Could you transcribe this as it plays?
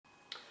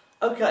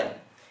Okay,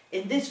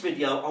 in this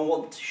video I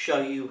want to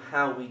show you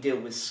how we deal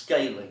with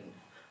scaling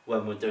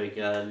when we're doing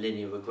a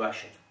linear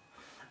regression.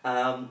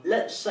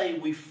 Let's say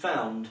we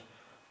found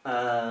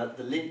the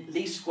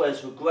least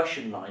squares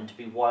regression line to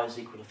be y is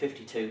equal to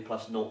 52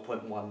 plus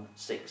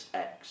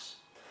 0.16x.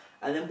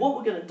 And then what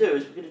we're going to do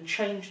is we're going to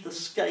change the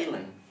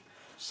scaling.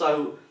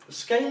 So the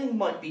scaling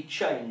might be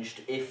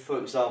changed if, for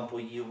example,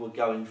 you were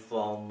going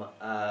from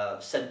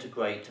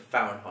centigrade to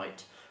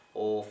Fahrenheit,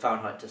 or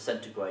Fahrenheit to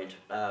centigrade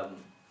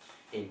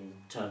in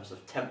terms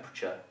of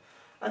temperature.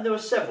 And there are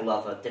several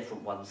other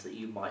different ones that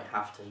you might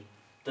have to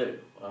do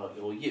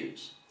or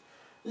use.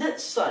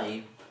 Let's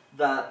say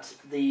that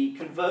the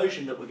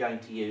conversion that we're going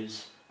to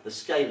use, the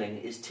scaling,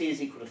 is t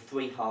is equal to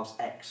 3/2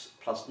 x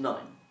plus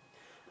 9.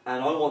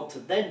 And I want to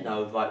then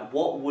know, right,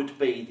 what would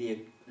be the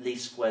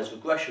least squares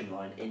regression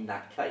line in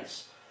that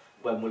case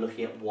when we're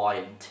looking at y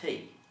and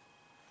t.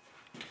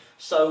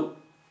 So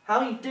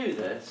how you do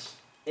this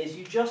is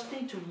you just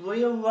need to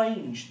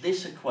rearrange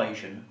this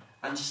equation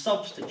and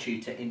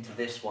substitute it into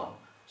this one.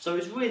 So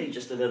it's really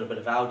just a little bit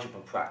of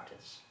algebra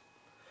practice.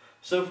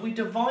 So if we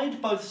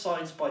divide both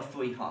sides by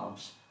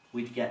 3/2,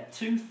 we'd get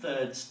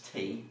 2/3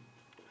 t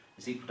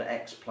is equal to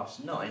x plus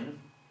 9.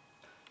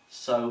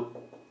 So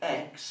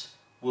x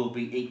will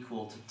be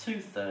equal to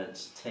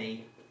 2/3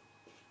 t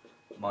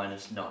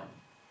minus 9.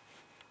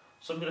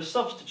 So I'm going to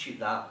substitute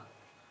that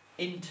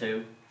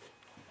into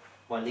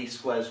my least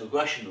squares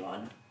regression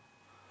line.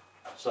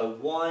 So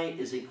y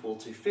is equal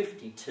to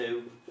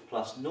 52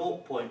 plus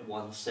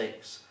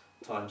 0.16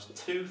 times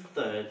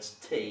 2/3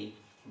 t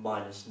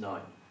minus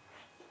 9.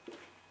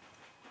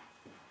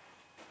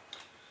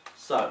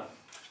 So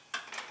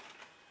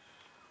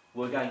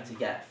we're going to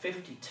get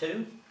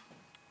 52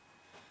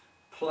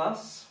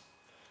 plus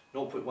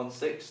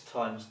 0.16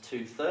 times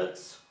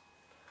 2/3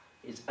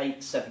 is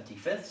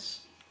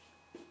 8/75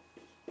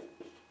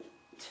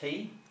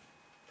 t.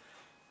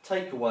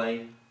 Take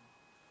away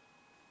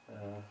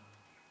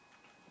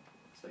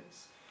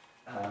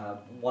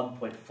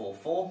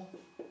 1.44.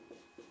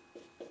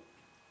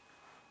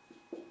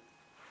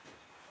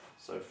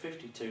 So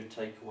 52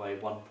 take away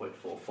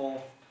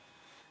 1.44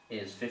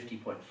 is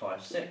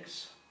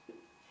 50.56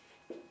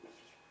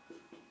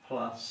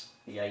 plus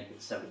the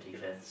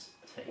 8/75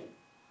 t.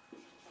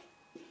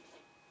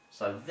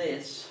 So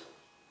this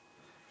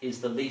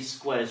is the least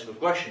squares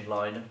regression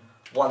line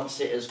once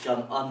it has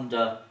gone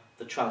under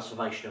the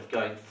transformation of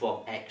going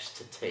from x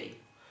to t.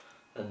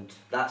 And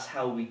that's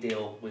how we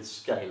deal with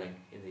scaling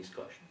in these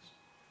questions.